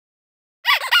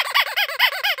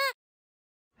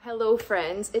Hello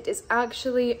friends, it is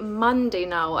actually Monday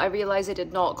now. I realised I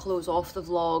did not close off the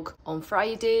vlog on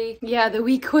Friday. Yeah, the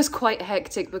week was quite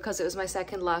hectic because it was my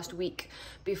second last week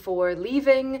before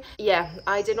leaving. Yeah,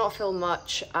 I did not film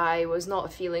much. I was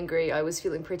not feeling great. I was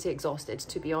feeling pretty exhausted,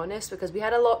 to be honest, because we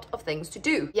had a lot of things to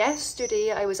do.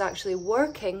 Yesterday I was actually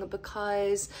working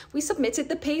because we submitted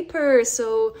the paper.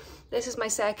 So this is my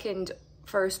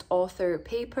first author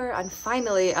paper, and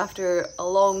finally, after a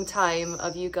long time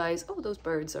of you guys, oh, those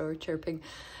birds are chirping,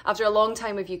 after a long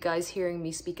time of you guys hearing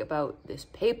me speak about this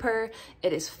paper,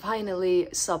 it is finally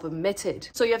submitted.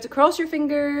 So you have to cross your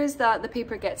fingers that the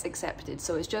paper gets accepted.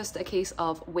 So it's just a case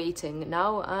of waiting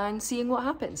now and seeing what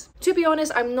happens. To be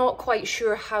honest, I'm not quite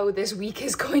sure how this week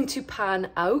is going to pan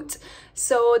out.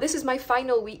 So this is my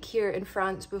final week here in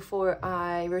France before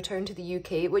I return to the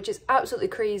UK, which is absolutely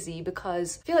crazy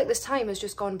because I feel like this time has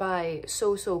just gone by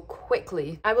so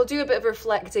quickly. I will do a bit of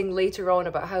reflecting later on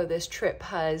about how this trip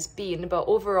has been, but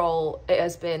overall it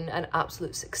has been an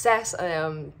absolute success. I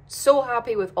am so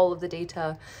happy with all of the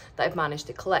data that I've managed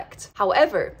to collect.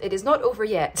 However, it is not over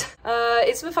yet.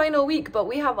 It's the final week, but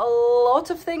we have a lot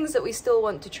of things that we still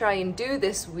want to try and do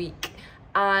this week.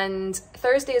 And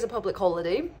Thursday is a public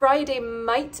holiday. Friday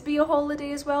might be a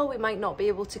holiday as well. We might not be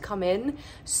able to come in.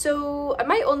 So I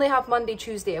might only have Monday,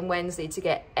 Tuesday and Wednesday to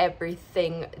get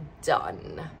everything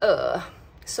done.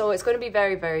 So it's going to be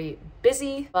very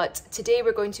busy, but today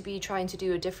we're going to be trying to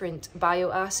do a different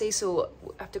bioassay, so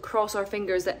we have to cross our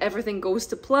fingers that everything goes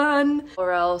to plan,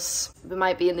 or else we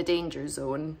might be in the danger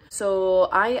zone. So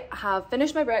I have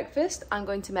finished my breakfast, I'm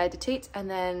going to meditate, and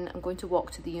then I'm going to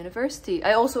walk to the university.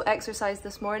 I also exercised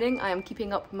this morning. I am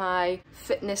keeping up my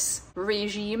fitness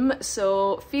regime,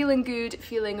 so feeling good,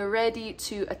 feeling ready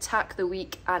to attack the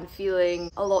week, and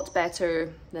feeling a lot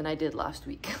better than I did last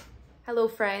week. Hello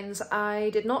friends, I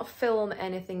did not film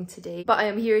anything today, but I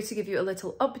am here to give you a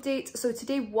little update. So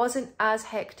today wasn't as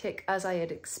hectic as I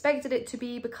had expected it to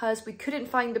be because we couldn't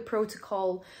find the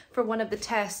protocol for one of the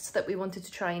tests that we wanted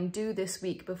to try and do this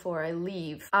week before I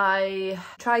leave. I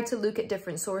tried to look at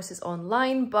different sources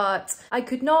online, but I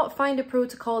could not find a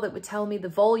protocol that would tell me the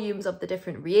volumes of the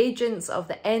different reagents, of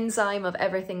the enzyme, of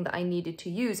everything that I needed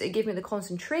to use. It gave me the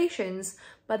concentrations,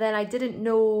 but then I didn't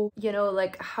know, you know,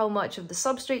 like how much of the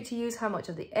substrate to use, how much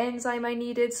of the enzyme I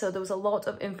needed. So there was a lot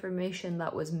of information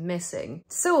that was missing.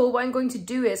 So what I'm going to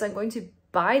do is I'm going to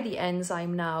buy the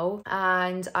enzyme now,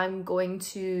 and I'm going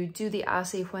to do the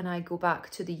assay when I go back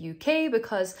to the UK,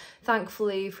 because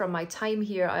thankfully from my time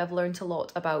here I have learned a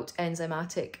lot about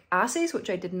enzymatic assays, which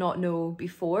I did not know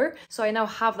before. So I now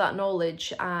have that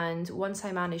knowledge, and once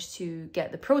I manage to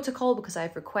get the protocol, because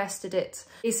I've requested it,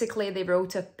 basically they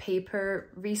wrote a paper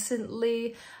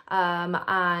recently,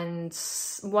 and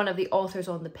one of the authors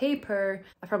on the paper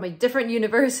from a different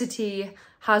university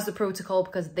has the protocol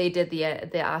because they did the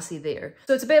assay there.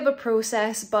 So it's a bit of a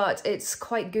process, but it's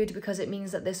quite good because it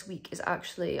means that this week is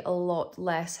actually a lot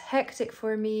less hectic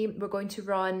for me. We're going to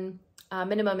run a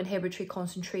minimum inhibitory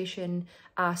concentration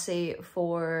assay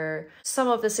for some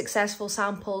of the successful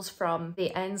samples from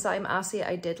the enzyme assay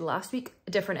I did last week,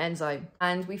 a different enzyme.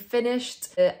 And we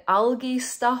finished the algae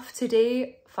stuff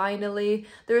today. Finally,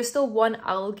 there is still one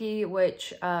algae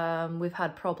which we've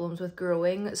had problems with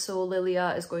growing, so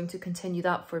Lilia is going to continue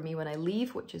that for me when I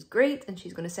leave, which is great, and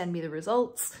she's going to send me the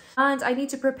results. And I need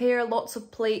to prepare lots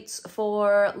of plates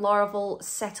for larval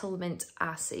settlement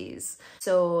assays.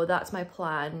 So that's my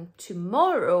plan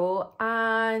tomorrow,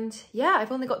 and yeah,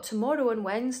 I've only got tomorrow and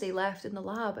Wednesday left in the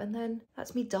lab, and then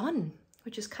that's me done,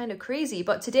 which is kind of crazy.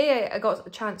 But today I got a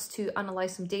chance to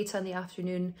analyze some data in the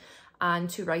afternoon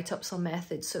and to write up some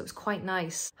methods, so it was quite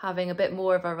nice having a bit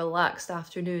more of a relaxed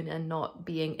afternoon and not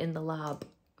being in the lab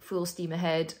full steam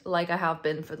ahead like I have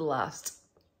been for the last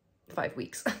 5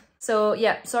 weeks. So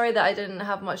yeah, sorry that I didn't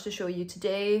have much to show you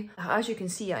today. As you can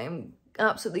see, I am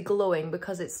absolutely glowing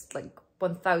because it's like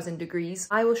 1000 degrees.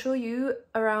 I will show you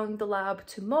around the lab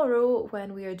tomorrow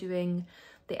when we are doing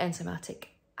the enzymatic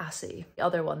assay. The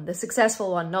other one, the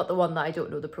successful one, not the one that I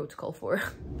don't know the protocol for.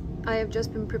 I have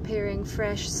just been preparing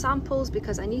fresh samples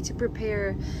because I need to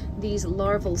prepare these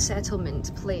larval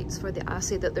settlement plates for the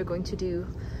assay that they're going to do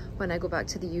when I go back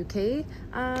to the UK.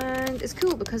 And it's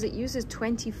cool because it uses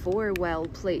 24 well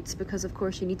plates, because of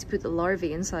course you need to put the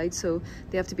larvae inside, so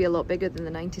they have to be a lot bigger than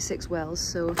the 96 wells.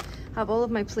 So I have all of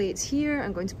my plates here.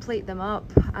 I'm going to plate them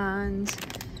up, and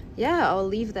yeah, I'll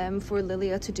leave them for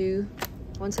Lilia to do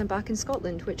once I'm back in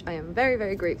Scotland, which I am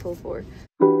very grateful for.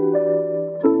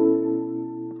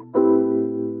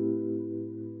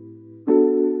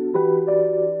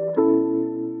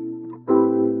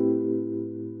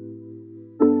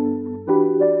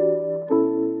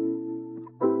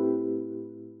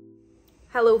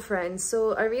 Hello friends,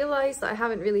 so I realised that I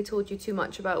haven't really told you too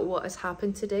much about what has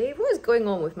happened today. What is going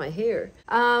on with my hair?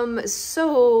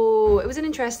 So it was an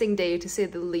interesting day to say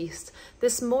the least.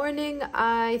 This morning,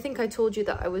 I think I told you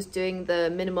that I was doing the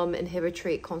minimum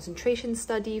inhibitory concentration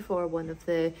study for one of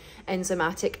the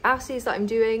enzymatic assays that I'm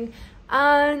doing,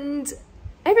 and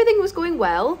everything was going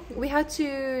well. We had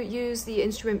to use the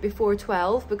instrument before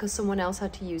 12 because someone else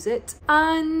had to use it.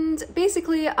 And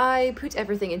basically I put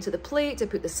everything into the plate, I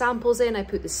put the samples in, I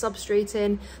put the substrate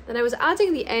in, then I was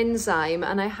adding the enzyme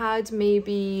and I had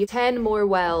maybe 10 more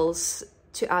wells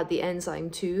to add the enzyme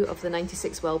to of the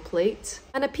 96 well plate.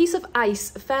 And a piece of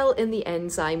ice fell in the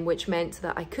enzyme, which meant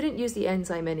that I couldn't use the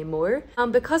enzyme anymore.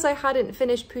 And because I hadn't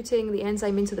finished putting the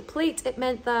enzyme into the plate, it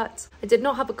meant that I did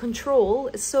not have a control,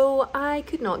 so I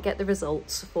could not get the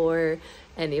results for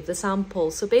any of the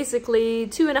samples. So basically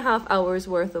 2.5 hours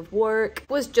worth of work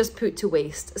was just put to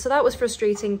waste. So that was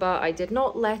frustrating, but I did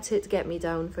not let it get me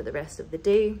down for the rest of the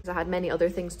day because I had many other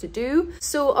things to do.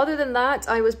 So other than that,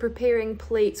 I was preparing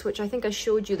plates, which I think I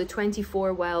showed you, the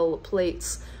 24 well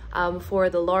plates for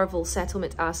the larval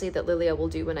settlement assay that Lilia will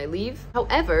do when I leave.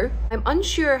 However, I'm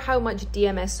unsure how much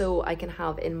DMSO I can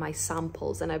have in my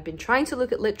samples, and I've been trying to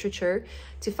look at literature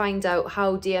to find out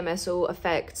how DMSO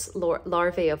affects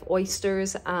larvae of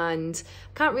oysters, and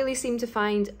can't really seem to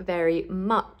find very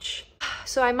much.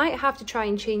 So I might have to try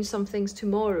and change some things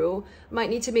tomorrow. I might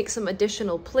need to make some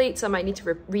additional plates. I might need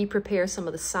to re-prepare some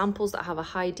of the samples that have a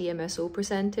high DMSO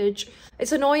percentage.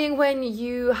 It's annoying when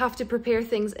you have to prepare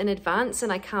things in advance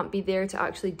and I can't be there to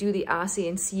actually do the assay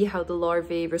and see how the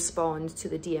larvae respond to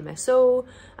the DMSO,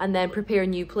 and then prepare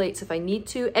new plates if I need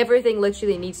to. Everything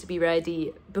literally needs to be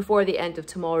ready before the end of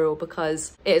tomorrow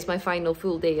because it is my final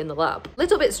full day in the lab.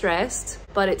 Little bit stressed,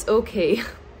 but it's okay,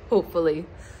 hopefully.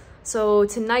 So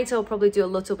tonight I'll probably do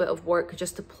a little bit of work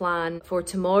just to plan for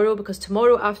tomorrow, because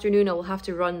tomorrow afternoon I will have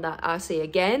to run that assay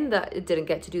again that I didn't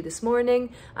get to do this morning,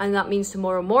 and that means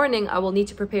tomorrow morning I will need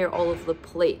to prepare all of the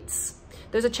plates.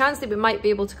 There's a chance that we might be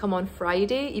able to come on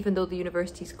Friday, even though the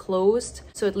university's closed.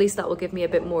 So at least that will give me a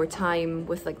bit more time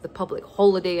with like the public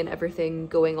holiday and everything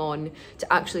going on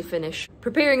to actually finish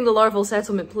preparing the larval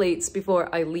settlement plates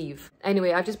before I leave.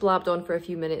 Anyway, I've just blabbed on for a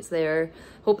few minutes there.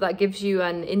 Hope that gives you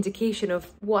an indication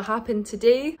of what happened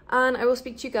today, and I will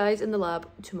speak to you guys in the lab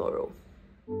tomorrow.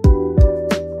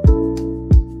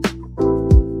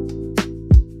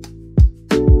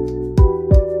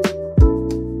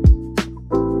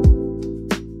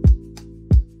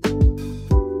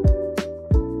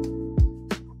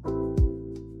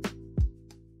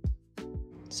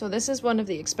 So this is one of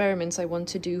the experiments I want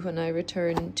to do when I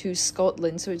return to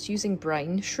Scotland. So it's using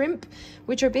brine shrimp,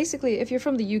 which are basically, if you're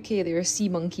from the UK, they're sea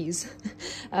monkeys.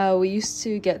 We used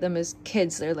to get them as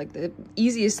kids. They're like the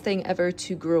easiest thing ever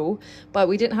to grow, but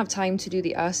we didn't have time to do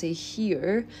the assay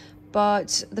here.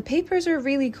 But the papers are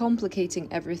really complicating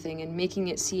everything and making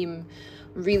it seem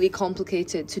really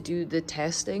complicated to do the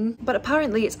testing, but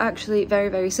apparently it's actually very,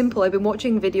 very simple. I've been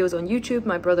watching videos on YouTube.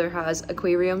 My brother has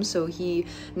aquariums, so he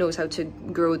knows how to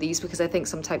grow these because I think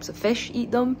some types of fish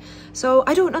eat them. So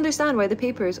I don't understand why the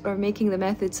papers are making the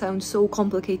method sound so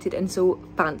complicated and so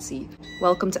fancy.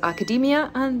 Welcome to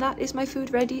academia, and that is my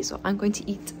food ready, so I'm going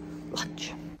to eat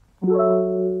lunch.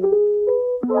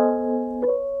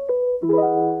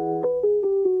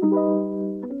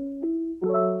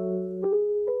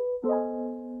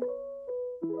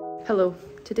 Hello,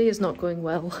 today is not going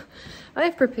well.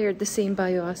 I've prepared the same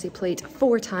bioassay plate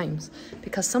 4 times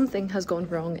because something has gone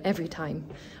wrong every time.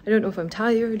 I don't know if I'm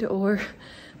tired or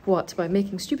what, but I'm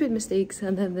making stupid mistakes,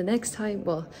 and then the next time,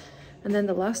 well, and then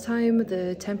the last time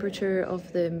the temperature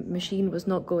of the machine was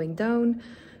not going down,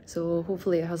 so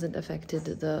hopefully it hasn't affected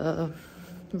the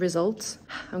results.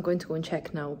 I'm going to go and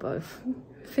check now, but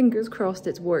fingers crossed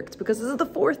it's worked because this is the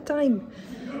 4th time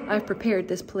I've prepared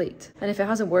this plate, and if it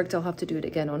hasn't worked I'll have to do it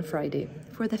again on Friday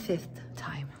for the 5th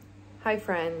time. Hi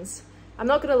friends, I'm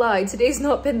not gonna lie, today's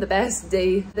not been the best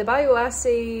day. The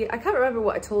bioassay, I can't remember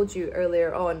what I told you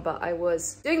earlier on, but I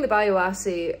was doing the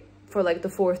bioassay for like the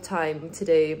 4th time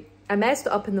today. I messed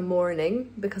up in the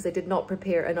morning because I did not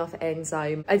prepare enough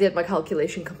enzyme. I did my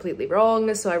calculation completely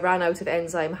wrong, so I ran out of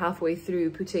enzyme halfway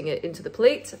through putting it into the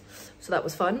plate, so that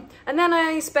was fun. And then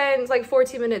I spent like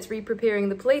 40 minutes re-preparing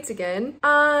the plate again,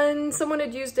 and someone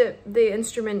had used the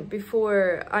instrument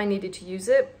before I needed to use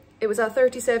it, It was at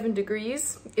 37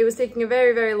 degrees. It was taking a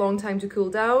very, very long time to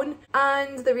cool down,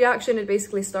 and the reaction had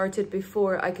basically started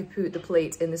before I could put the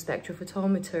plate in the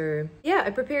spectrophotometer. Yeah,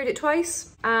 I prepared it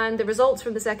twice, and the results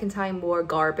from the second time were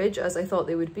garbage, as I thought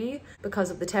they would be, because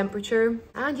of the temperature.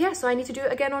 And yeah, so I need to do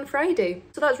it again on Friday.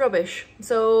 So that's rubbish.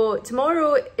 So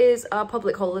tomorrow is a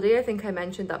public holiday. I think I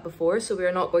mentioned that before, so we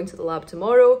are not going to the lab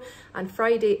tomorrow, and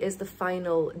Friday is the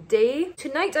final day.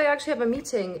 Tonight I actually have a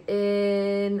meeting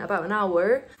in about an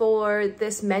hour for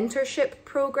this mentorship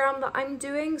program that I'm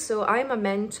doing. So I'm a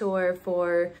mentor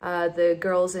for the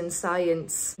Girls in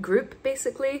Science group,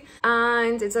 basically,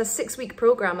 and it's a 6-week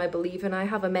program, I believe, and I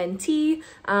have a mentee,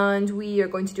 and we are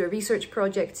going to do a research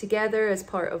project together as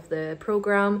part of the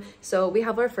program. So we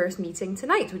have our first meeting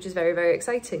tonight, which is very, very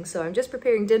exciting. So I'm just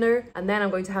preparing dinner, and then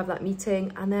I'm going to have that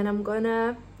meeting, and then I'm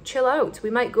gonna chill out. We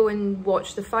might go and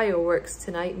watch the fireworks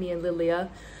tonight, me and Lilia,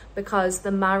 because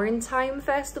the Maritime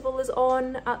Festival is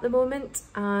on at the moment,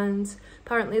 and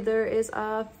apparently there is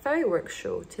a fireworks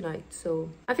show tonight. So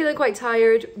I'm feeling quite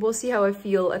tired. We'll see how I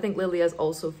feel. I think Lilia's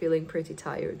also feeling pretty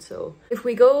tired. So if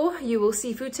we go, you will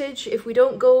see footage. If we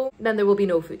don't go, then there will be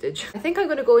no footage. I think I'm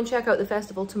gonna go and check out the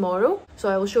festival tomorrow, so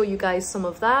I will show you guys some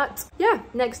of that. Yeah,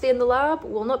 next day in the lab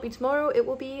will not be tomorrow, it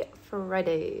will be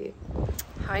Friday.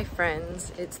 Hi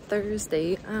friends, it's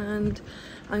Thursday and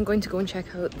I'm going to go and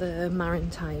check out the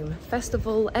Maritime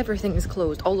Festival. Everything is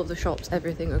closed, all of the shops,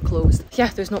 everything are closed. Yeah,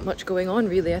 there's not much going on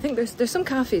really. I think there's some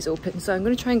cafes open, so I'm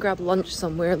going to try and grab lunch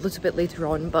somewhere a little bit later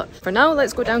on. But for now,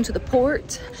 let's go down to the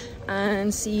port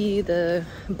and see the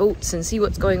boats and see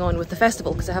what's going on with the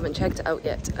festival, because I haven't checked it out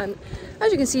yet. And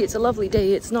as you can see, it's a lovely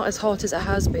day. It's not as hot as it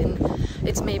has been.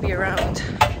 It's maybe around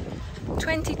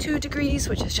 22 degrees,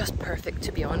 which is just perfect,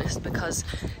 to be honest, because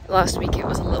last week it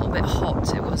was a little bit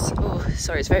hot. It was, oh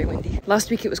sorry, it's very windy. Last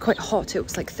week it was quite hot. It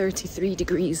was like 33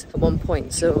 degrees at one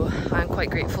point, so I'm quite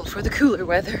grateful for the cooler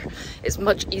weather. It's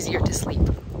much easier to sleep.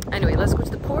 Anyway, let's go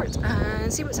to the port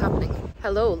and see what's happening.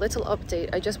 Hello, little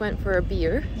update. I just went for a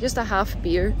beer, just a half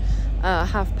beer,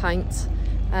 half pint.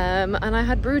 And I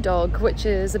had Brewdog, which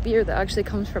is a beer that actually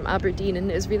comes from Aberdeen, and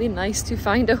it's really nice to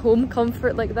find a home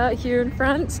comfort like that here in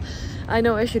France. I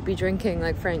know I should be drinking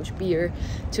like French beer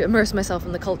to immerse myself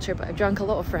in the culture, but I've drank a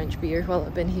lot of French beer while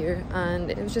I've been here, and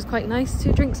it was just quite nice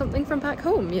to drink something from back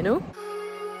home, you know?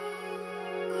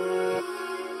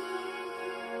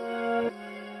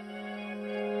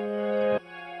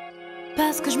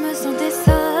 Parce que je me sentais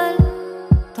seule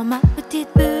dans ma petite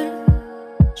bulle.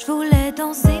 Je voulais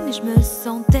danser mais je me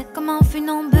sentais comme un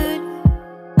funambule.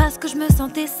 Parce que je me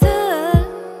sentais seule,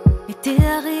 mais t'es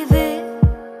arrivé.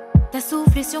 T'as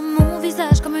soufflé sur mon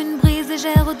visage comme une brise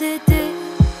légère d'été.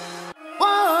 Oh,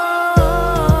 oh,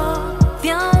 oh,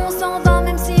 viens on s'en va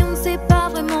même si on ne sait pas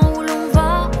vraiment où l'on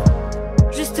va.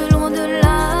 Juste loin de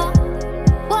là.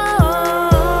 Oh, oh,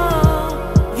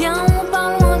 oh, viens on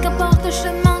part loin, qu'importe le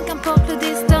chemin, qu'importe le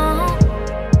destin.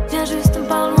 Viens juste on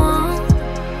part loin.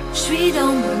 Je suis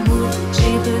dans mon mood,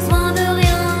 j'ai besoin de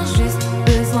rien, juste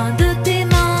besoin de tes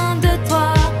mains, de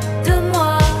toi, de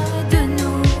moi, de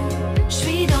nous. Je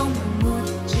suis dans mon mood,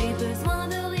 j'ai besoin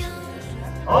de rien.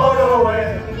 All the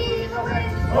way,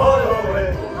 all the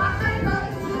way,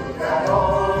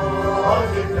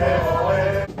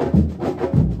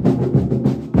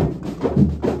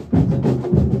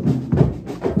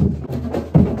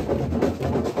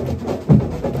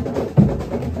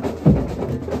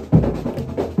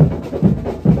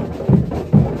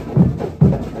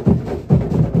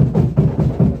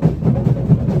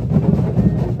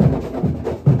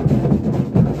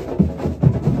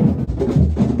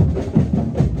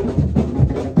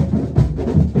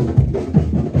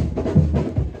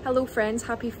 Hello friends,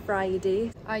 happy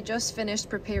Friday. I just finished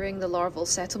preparing the larval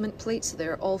settlement plates.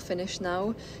 They're all finished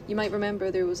now. You might remember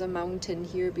there was a mountain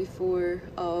here before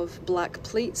of black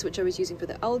plates which I was using for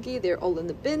the algae. They're all in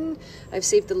the bin. I've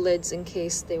saved the lids in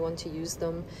case they want to use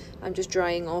them. I'm just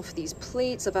drying off these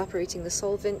plates, evaporating the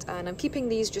solvent, and I'm keeping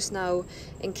these just now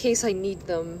in case I need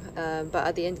them, but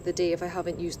at the end of the day, if I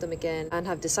haven't used them again and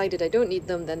have decided I don't need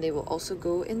them, then they will also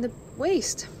go in the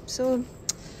waste. So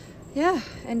yeah,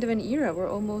 end of an era, we're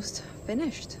almost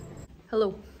finished.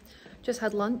 Hello, just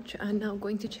had lunch and now I'm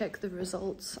going to check the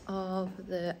results of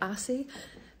the assay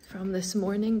from this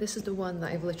morning. This is the one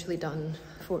that I've literally done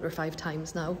 4 or 5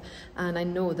 times now, and I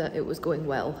know that it was going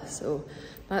well, so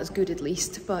that's good at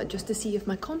least. But just to see if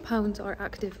my compounds are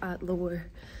active at lower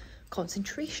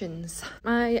concentrations.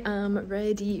 I am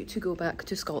ready to go back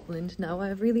to Scotland now.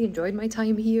 I've really enjoyed my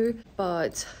time here,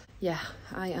 but yeah,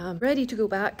 I am ready to go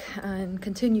back and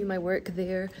continue my work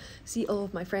there, see all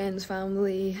of my friends,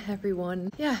 family, everyone.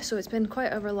 Yeah, so it's been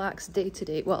quite a relaxed day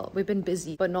today. Well, we've been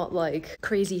busy, but not like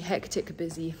crazy hectic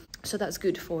busy. So that's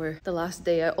good for the last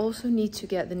day. I also need to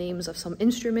get the names of some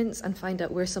instruments and find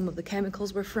out where some of the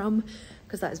chemicals were from,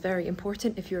 because that is very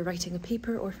important if you're writing a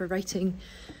paper or for writing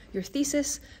your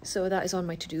thesis. So that is on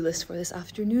my to-do list for this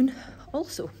afternoon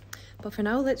also. But for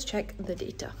now, let's check the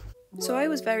data. So I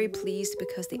was very pleased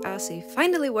because the assay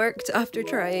finally worked after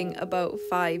trying about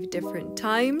 5 different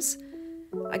times.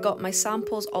 I got my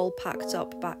samples all packed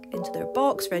up back into their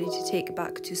box, ready to take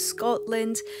back to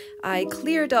Scotland. I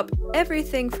cleared up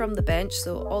everything from the bench,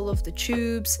 so all of the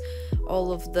tubes,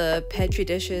 all of the Petri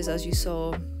dishes as you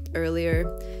saw earlier.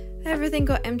 Everything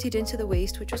got emptied into the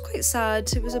waste, which was quite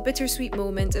sad. It was a bittersweet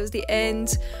moment. It was the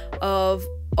end of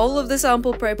all of the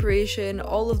sample preparation,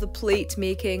 all of the plate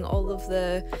making, all of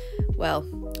the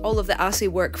assay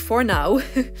work for now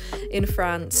in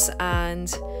France.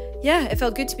 And yeah, it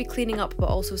felt good to be cleaning up, but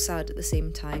also sad at the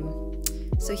same time.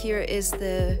 So here is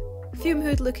the fume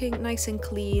hood looking nice and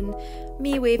clean,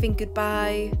 me waving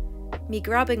goodbye, me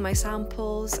grabbing my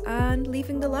samples and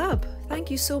leaving the lab. Thank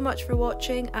you so much for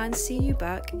watching and see you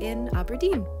back in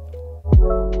Aberdeen.